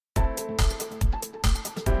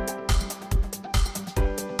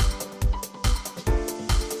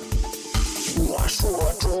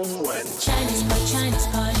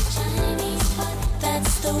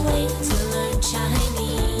the way to learn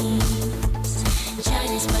Chinese.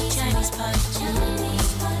 ChinesePod, ChinesePod,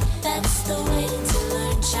 ChinesePod. That's the way to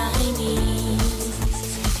learn Chinese.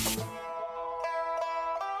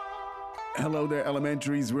 Hello there,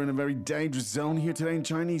 elementaries. We're in a very dangerous zone here today in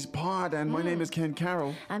ChinesePod, and my name is Ken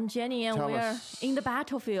Carroll. I'm Jenny, and we're in the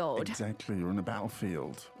battlefield. Exactly, you're in the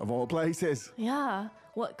battlefield of all places. Yeah,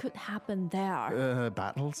 what could happen there?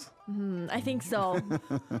 Battles? I think so.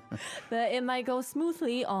 But it might go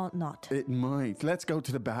smoothly or not. It might. Let's go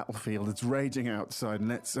to the battlefield. It's raging outside, and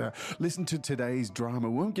let's listen to today's drama.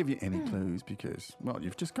 We won't give you any clues because, well,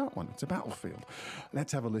 you've just got one. It's a battlefield.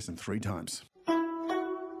 Let's have a listen 3 times.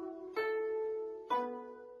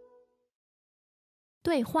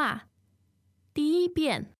 对话第1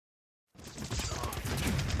遍。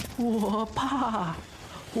我怕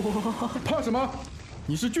什么？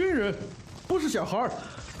你是军人，不是小孩。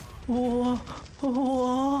我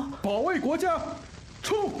保卫国家，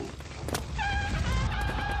冲！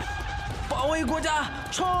保卫国家，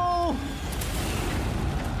冲！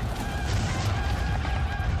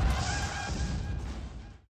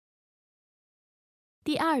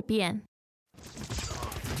第2遍。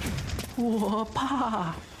我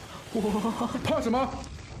怕什么？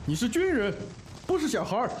你是军人，不是小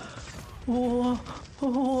孩。我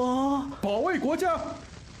保卫国家，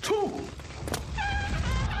冲！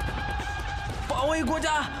保卫国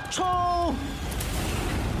家，冲！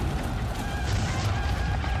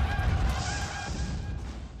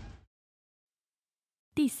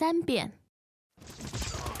第3遍。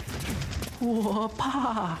我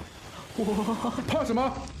怕什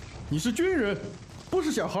么？你是军人，不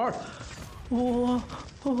是小孩。我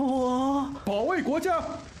保卫国家，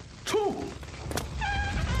冲！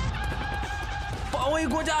保卫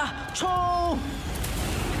国家，冲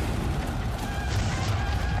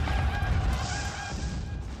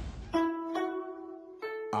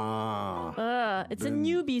！It's a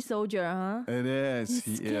newbie soldier, huh? It is.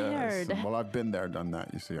 He's scared. Yes. Well, I've been there, done that.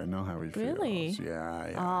 You see, I know how he Really? feels.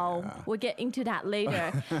 Yeah. Oh, we'll get into that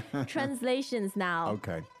later. Translations now.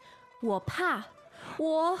 Okay. 我怕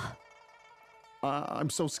，I'm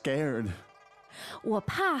so scared. 我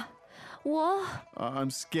怕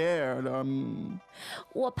，I'm scared.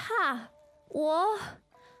 我怕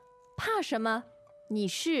什么？你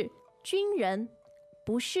是军人，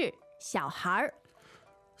不是小孩。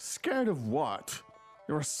Scared of what?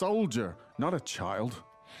 You're a soldier, not a child.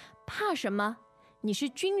 怕什么？你是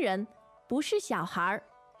军人，不是小孩。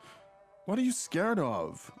What are you scared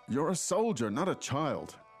of? You're a soldier, not a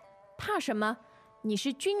child. 怕什么？你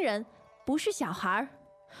是军人，不是小孩。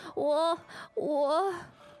我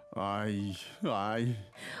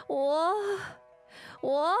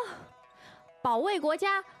保卫国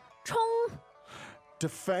家，冲！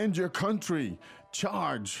 Defend your country.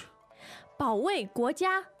 Charge. 保卫国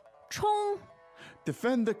家，冲！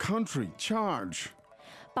 Defend the country. Charge.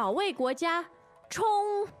 保卫国家，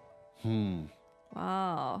冲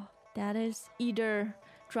！Wow, that is either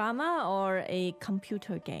drama or a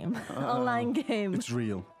computer game, online game. It's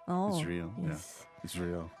real. Oh, it's real. yes. Yeah, it's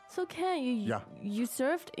real. So Ken, Yeah. you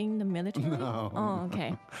served in the military? No. Oh,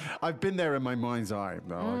 okay. I've been there in my mind's eye.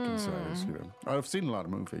 No, I can say this. You know. I've seen a lot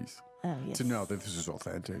of movies Oh, yes. to know that this is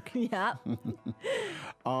authentic. Yeah.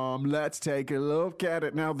 Let's take a look at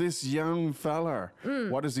it. Now, this young fella,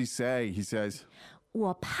 what does he say? He says,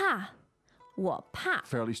 我怕。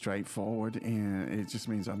 fairly straightforward, and it just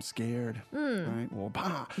means I'm scared. Right? 我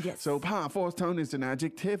怕. Yes. So 怕, fourth tone is an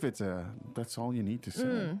adjective. That's all you need to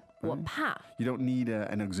say. 我怕。 You don't need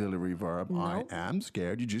an auxiliary verb. No. I am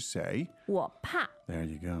scared. You just say, 我怕。 there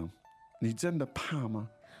you go. 你真的怕吗?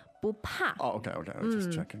 不怕。 Oh, okay. I was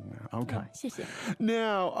just checking now. Okay. 谢谢。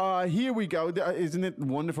 Now, here we go. Isn't it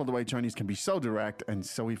wonderful the way Chinese can be so direct and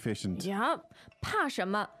so efficient? Yeah. 怕什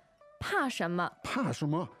么？怕什么？怕什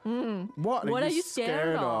么? What What are are you you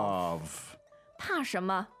scared of? 怕什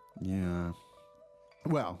么？ Yeah.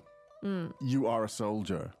 Well, you are a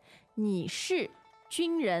soldier. 你是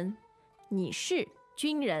军人，你是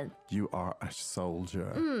军人。 You are a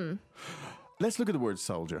soldier. Let's look at the word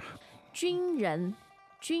soldier. 军人，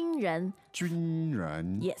军人。军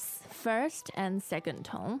人. Yes, first and second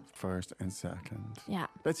tone. First and second. Yeah.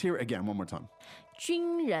 Let's hear it again one more time.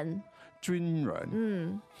 军人。军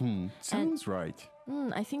人. Sounds right.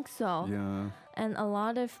 I think so. Yeah. And a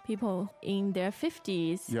lot of people in their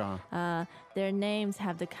 50s, Yeah. their names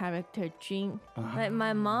have the character Jun. Like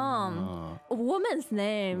my mom, a woman's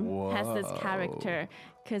name has this character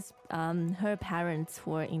because her parents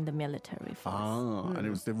were in the military force. And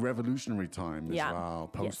it was the revolutionary time as Yeah. well,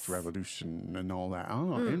 post-revolution and all that.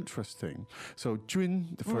 Interesting. So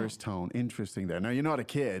Jun, the first tone, interesting there. Now, you're not a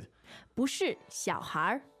kid. 不是小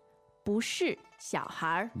孩，不是小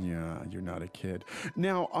孩。 Yeah, you're not a kid.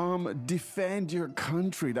 Now, defend your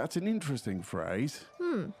country. That's an interesting phrase.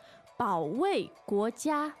 保卫国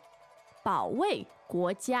家，保卫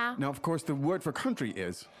国家， Now, of course, the word for country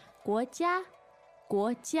is, 国家，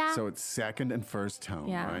国家。 so it's second and first tone,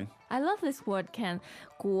 Yeah. right? I love this word, Ken.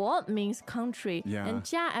 国 means country, Yeah. and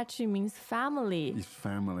家 actually means family. His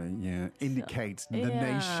family, yeah, indicates the yeah,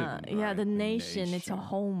 nation. Yeah, right? the nation. It's a nation.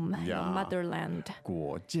 home, your Yeah. motherland.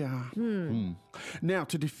 国家. Now,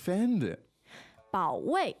 to defend it, 保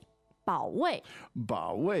卫，保卫。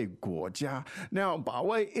保卫国家. Now, 保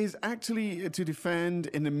卫 is actually to defend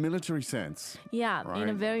in the military sense. Yeah, in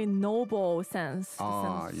a Right. very noble sense.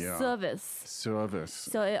 Yeah. Service. Service.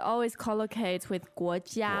 So it always collocates with 国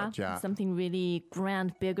家, 国家. something really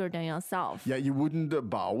grand, bigger than yourself. Yeah, you wouldn't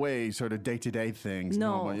保卫 sort of day-to-day things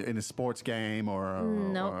No. normally in a sports game or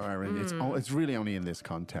Nope. it's really only in this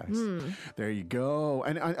context. There you go.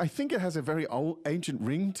 And I think it has a very old, ancient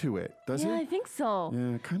ring to it, does Yeah, I it? think so.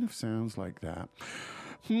 Yeah, it kind of sounds like that.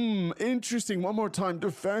 Interesting. One more time.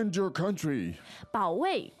 Defend your country. 保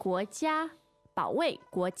卫国家，保卫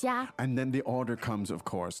国家。 And then the order comes, of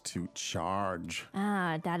course, to charge.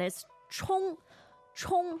 That is 冲，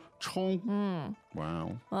冲。 Chong.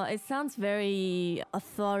 Wow. Well, it sounds very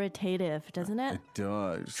authoritative, doesn't it? It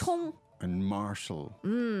does. 冲。 And martial.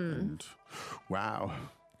 And wow.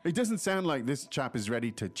 It doesn't sound like this chap is ready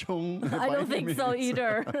to chung. I don't think so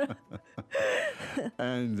either.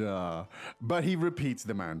 And but he repeats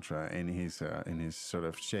the mantra in his sort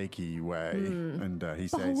of shaky way, and he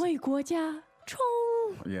保 says, 卫国家，冲。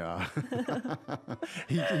 "Yeah."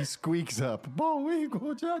 he squeaks up, 保卫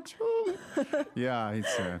国家chung. Yeah,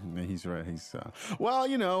 he's right. Well,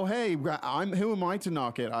 you know, hey, who am I to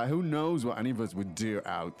knock it? Who knows what any of us would do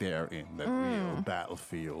out there in the real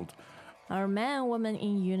battlefield? Our men and women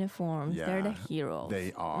in uniforms, they're the heroes.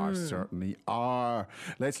 They are, certainly are.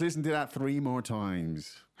 Let's listen to that 3 more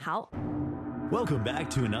times. 好， Welcome back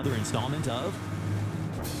to another installment of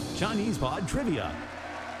ChinesePod Trivia.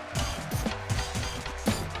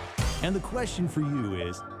 And the question for you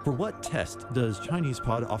is, for what test does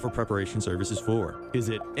ChinesePod offer preparation services for? Is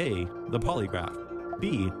it A, the polygraph,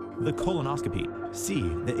 B, the colonoscopy, C,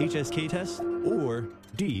 the HSK test, or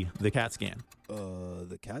D, the CAT scan?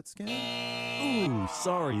 The CAT scan? Ooh,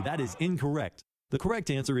 sorry, that is incorrect. The correct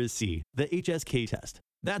answer is C, the HSK test.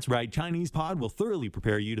 That's right, ChinesePod will thoroughly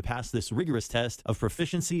prepare you to pass this rigorous test of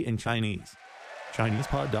proficiency in Chinese.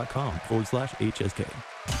 ChinesePod.com/HSK.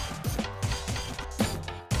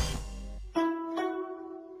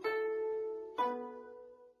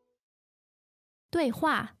 对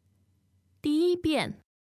话第1遍。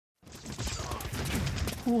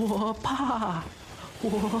我怕，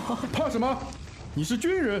怕什么？你是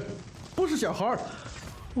军人，不是小孩儿。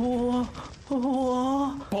我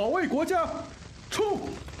保卫国家，冲！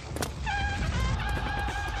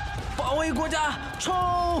保卫国家，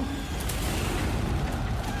冲！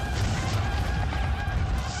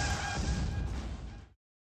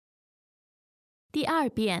第2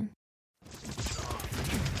遍。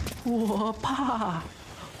我怕，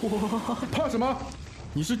怕什么？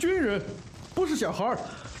你是军人，不是小孩儿。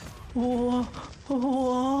我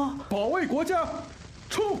保卫国家，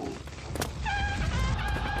冲！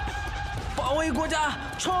保卫国家，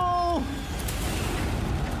冲！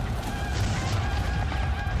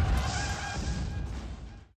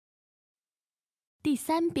第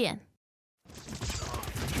3遍。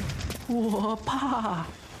我怕，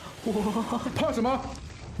怕什么？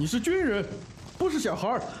你是军人，不是小孩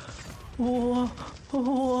儿。我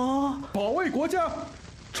保卫国家，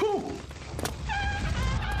冲！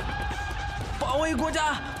保卫国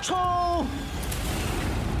家，冲！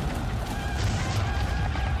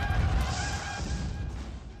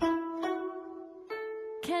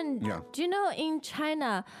 Ken, Yeah. do you know in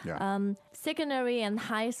China, Yeah. secondary and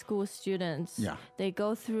high school students, Yeah. they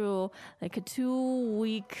go through like a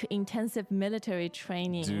 2-week intensive military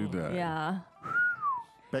training. Do they? Yeah.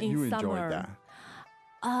 Bet In you enjoyed summer. that.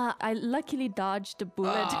 I luckily dodged a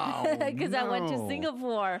bullet Oh, because I went to no.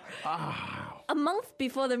 Singapore a month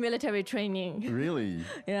before the military training. Really?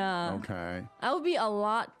 Yeah. Okay. I would be a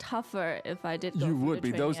lot tougher if I did go You through would the be.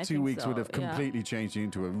 training, Those I 2 think weeks would so, have yeah. completely changed you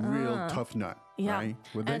into a real tough nut, Yeah. right?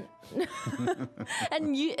 Would they?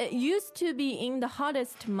 And it used to be in the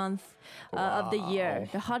hottest month of the year, Wow.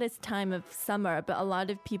 the hottest time of summer. But a lot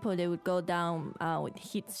of people, they would go down with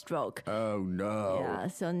heat stroke. Oh, no. Yeah,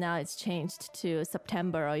 so now it's changed to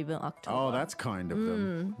September or even October. Oh, that's kind of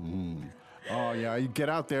them. Oh, yeah. You get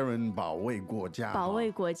out there and 保卫国家.保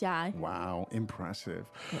卫国家. Wow, impressive.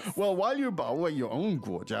 Well, while you're 保卫 your own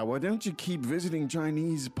国家, why don't you keep visiting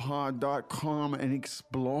ChinesePod.com and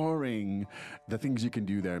exploring the things you can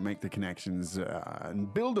do there, make the connections,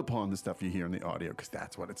 and build upon the stuff you hear in the audio, because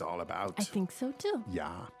that's what it's all about. I think so too.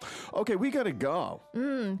 Yeah. Okay, we gotta go.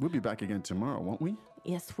 We'll be back again tomorrow, won't we?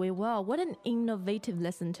 Yes, we will. What an innovative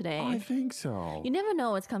lesson today. I think so. You never know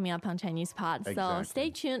what's coming up on Chinese Pod, so Exactly. stay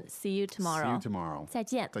tuned. See you tomorrow. See you tomorrow. 再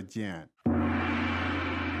见. 再见.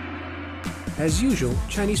 As usual,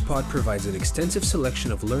 ChinesePod provides an extensive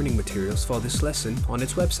selection of learning materials for this lesson on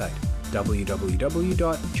its website,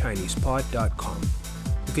 www.chinesepod.com.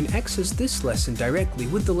 You can access this lesson directly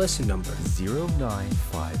with the lesson number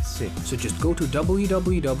 0956. So just go to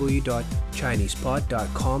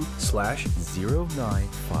www.chinesepod.com/0956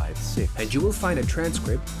 56. and you will find a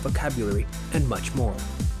transcript, vocabulary, and much more.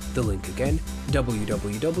 The link again,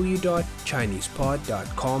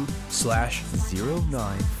 www.chinesepod.com/0956.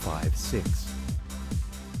 0956.